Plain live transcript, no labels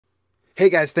Hey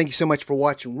guys, thank you so much for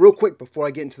watching. Real quick, before I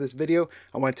get into this video,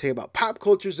 I want to tell you about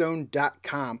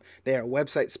popculturezone.com. They are a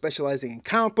website specializing in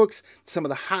comic books, some of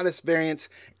the hottest variants,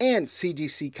 and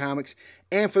CGC comics.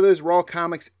 And for those raw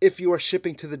comics, if you are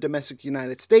shipping to the domestic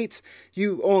United States,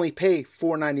 you only pay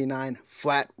 $4.99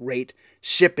 flat rate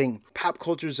shipping.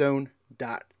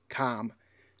 popculturezone.com.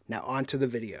 Now on to the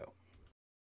video.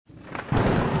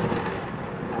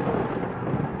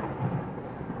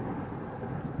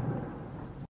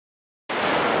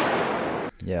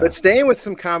 Yeah. But staying with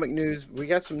some comic news, we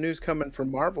got some news coming from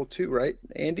Marvel too, right,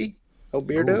 Andy? Oh,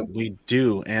 Beardo? We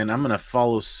do, and I'm going to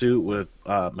follow suit with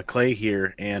McClay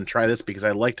here and try this because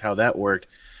I liked how that worked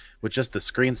with just the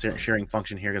screen sharing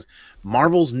function here, because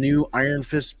Marvel's new Iron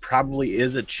Fist probably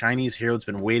is a Chinese hero that's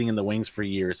been waiting in the wings for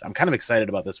years. I'm kind of excited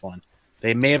about this one.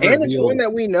 They may have and it's one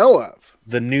that we know of.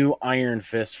 The new Iron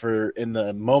Fist for in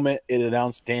the moment it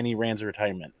announced Danny Rand's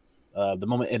retirement.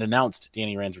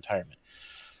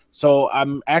 So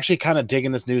I'm actually kind of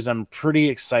digging this news. I'm pretty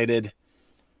excited.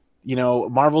 You know,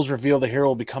 Marvel's revealed the hero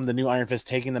will become the new Iron Fist,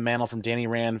 taking the mantle from Danny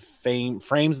Rand.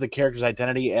 Frames the character's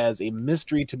identity as a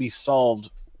mystery to be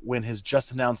solved when his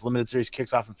just-announced limited series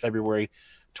kicks off in February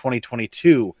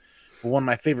 2022. But one of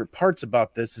my favorite parts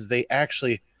about this is they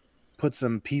actually put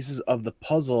some pieces of the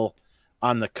puzzle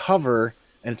on the cover,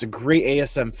 and it's a great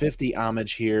ASM 50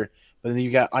 homage here. But then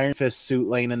you got Iron Fist suit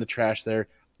laying in the trash there.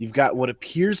 You've got what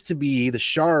appears to be the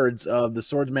shards of the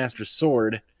Swordmaster's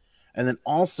sword, and then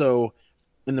also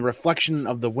in the reflection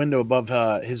of the window above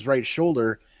his right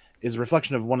shoulder is a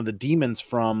reflection of one of the demons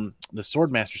from the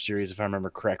Swordmaster series, if I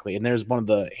remember correctly. And there's one of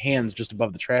the hands just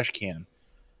above the trash can.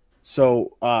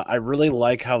 So I really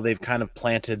like how they've kind of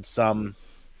planted some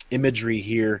imagery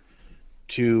here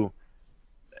to...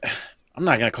 I'm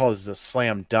not going to call this a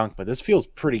slam dunk, but this feels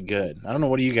pretty good. I don't know.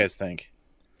 What do you guys think?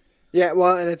 Yeah,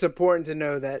 well, and it's important to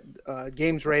know that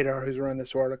Games Radar, who's run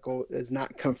this article, is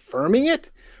not confirming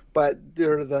it, but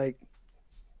they're like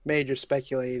major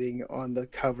speculating on the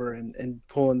cover and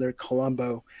pulling their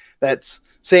Columbo that's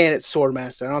saying it's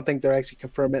Swordmaster. I don't think they're actually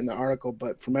confirming it in the article,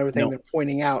 but from everything they're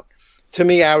pointing out, to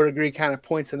me, I would agree kind of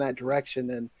points in that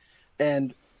direction.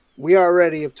 And we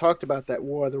already have talked about that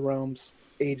War of the Realms,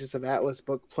 Ages of Atlas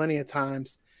book plenty of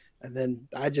times. And then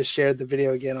I just shared the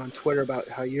video again on Twitter about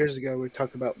how years ago we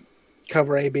talked about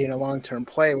Cover A being a long-term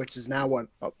play, which is now what,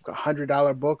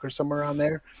 $100 book or somewhere around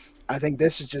there. I think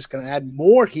this is just going to add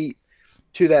more heat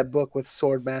to that book with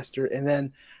Swordmaster. And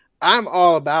then I'm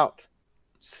all about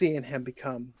seeing him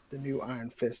become the new Iron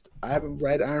Fist. I haven't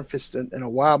read Iron Fist in a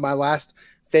while. My last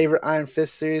favorite Iron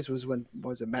Fist series was when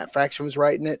Matt Fraction was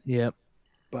writing it. Yep.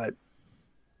 But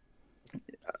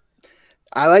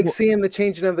I like seeing the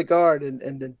changing of the guard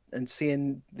and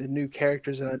seeing the new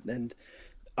characters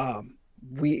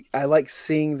I like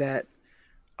seeing that.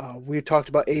 We talked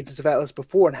about Ages of Atlas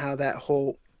before and how that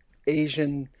whole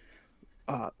Asian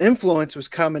influence was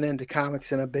coming into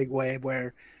comics in a big way,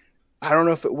 where I don't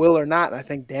know if it will or not. I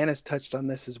think Dan has touched on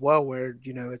this as well, where,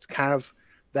 you know, it's kind of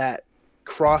that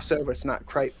crossover. It's not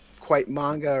quite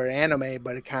manga or anime,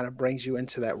 but it kind of brings you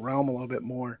into that realm a little bit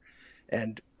more.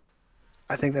 And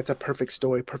I think that's a perfect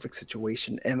story, perfect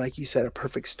situation. And like you said, a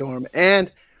perfect storm.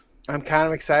 And I'm kind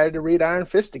of excited to read Iron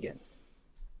Fist again.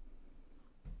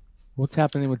 What's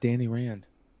happening with Danny Rand?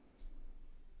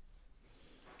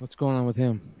 What's going on with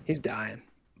him? He's dying.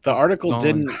 The article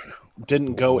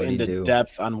didn't go into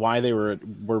depth on why they were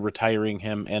retiring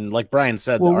him, and like Brian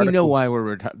said, well, we know why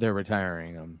they're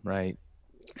retiring him, right?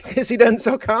 Because he doesn't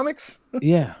sell comics.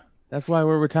 Yeah, that's why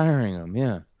we're retiring him.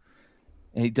 Yeah,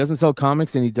 and he doesn't sell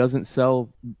comics, and he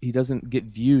doesn't get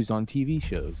views on TV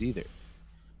shows either.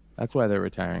 That's why they're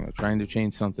retiring. They're trying to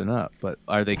change something up. But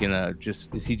are they gonna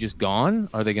is he just gone?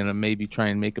 Are they gonna maybe try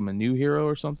and make him a new hero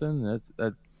or something?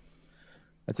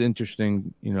 That's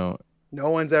interesting, you know. No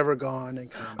one's ever gone in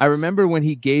comics. I remember when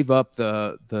he gave up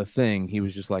the thing, he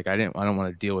was just like, I don't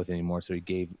want to deal with it anymore, so he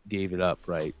gave it up,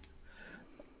 right?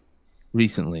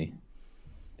 Recently.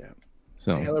 Yeah.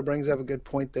 So Taylor brings up a good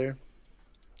point there.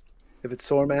 If it's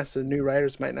Swordmaster, new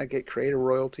writers might not get creator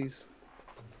royalties.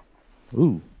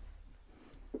 Ooh.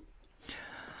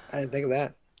 I didn't think of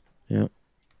that. Yeah.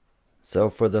 So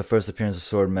for the first appearance of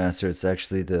Swordmaster, it's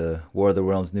actually the War of the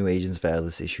Realms New Agents of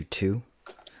Atlas issue 2.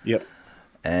 Yep.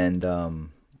 And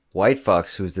White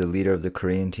Fox, who's the leader of the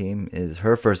Korean team, is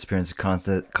her first appearance in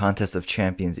Contest of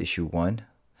Champions issue 1.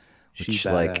 Which,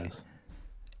 like,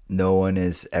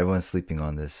 everyone's sleeping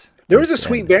on this. There was a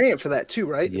sweet variant for that too,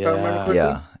 right? Yeah. If I remember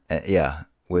correctly. Yeah.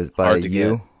 By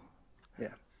you. Yeah.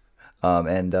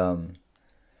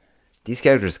 These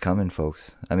characters coming,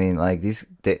 folks. I mean, like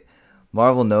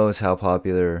Marvel knows how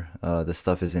popular the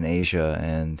stuff is in Asia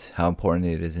and how important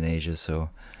it is in Asia. So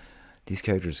these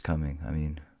characters coming. I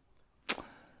mean,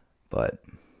 but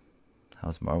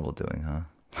how's Marvel doing, huh?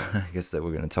 I guess that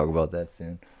we're gonna talk about that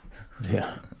soon.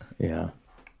 Yeah, yeah.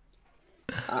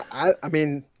 I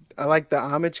mean, I like the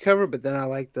homage cover, but then I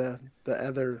like the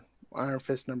other Iron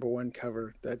Fist #1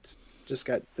 cover that's just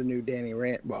got the new Danny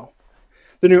Rand. Well,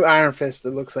 the new Iron Fist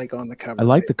that looks like on the cover. I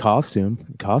like the costume.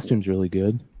 The costume's really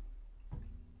good.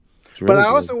 It's But really I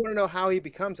good. also want to know how he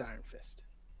becomes Iron Fist.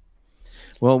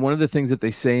 Well, one of the things that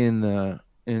they say in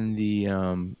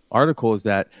the article is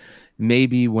that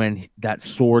maybe when that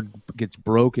sword gets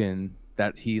broken,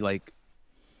 that he like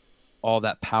all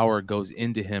that power goes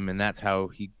into him, and that's how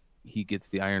he gets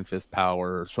the Iron Fist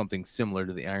power or something similar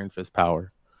to the Iron Fist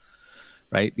power,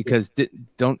 right? Because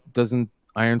doesn't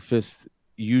Iron Fist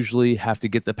usually have to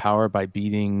get the power by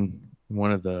beating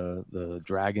one of the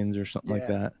dragons or something like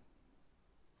that?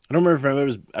 I don't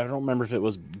remember if it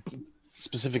was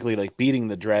specifically like beating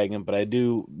the dragon, but I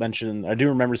do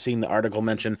remember seeing the article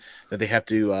mention that they have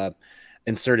to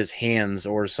insert his hands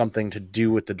or something to do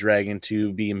with the dragon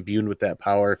to be imbued with that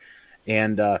power.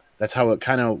 And that's how it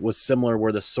kind of was similar,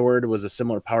 where the sword was a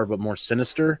similar power but more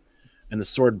sinister, and the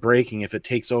sword breaking, if it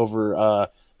takes over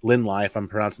Lin Lie, if I'm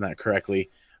pronouncing that correctly,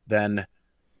 then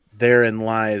therein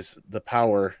lies the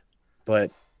power, but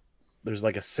there's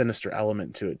like a sinister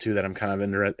element to it too that I'm kind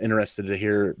of interested to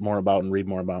hear more about and read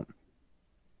more about.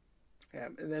 Yeah,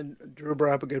 and then Drew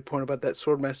brought up a good point about that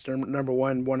Swordmaster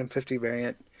 #1 1 in 50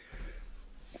 variant.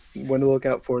 One to look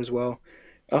out for as well.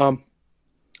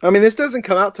 I mean, this doesn't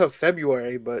come out till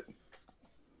February, but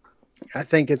I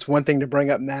think it's one thing to bring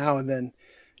up now, and then,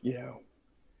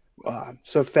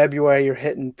 so February you're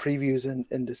hitting previews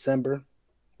in December,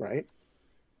 right?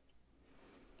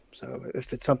 So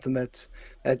if it's something that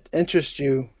interests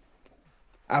you,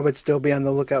 I would still be on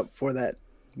the lookout for that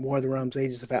War of the Realms,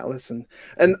 Ages of Atlas, and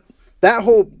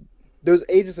that those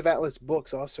Ages of Atlas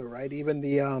books also, right? Even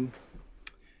the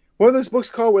what are those books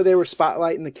called where they were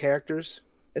spotlighting the characters,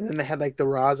 and then they had like the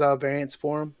Raza variants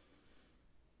for them.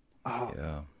 Oh,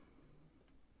 Yeah.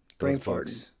 brain Those farting.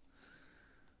 books.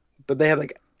 But they had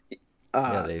like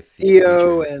they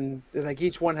EO, feature. and like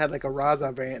each one had like a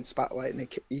Raza variant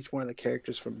spotlighting each one of the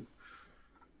characters from.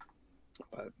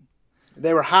 But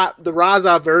they were hot. The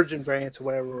Raza Virgin variants or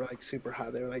whatever were like super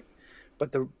hot. They were like,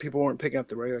 but the people weren't picking up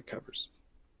the regular covers.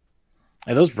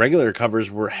 And those regular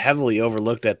covers were heavily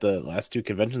overlooked at the last two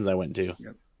conventions I went to.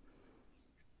 Yep.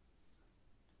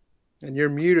 And you're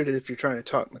muted if you're trying to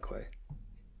talk, McClay.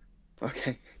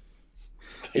 Okay.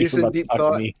 You're about to deep talk to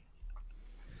thought. me.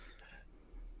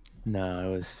 No, I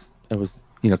was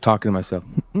talking to myself.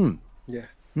 Yeah.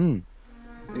 Hmm.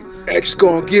 X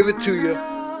gonna give it to you.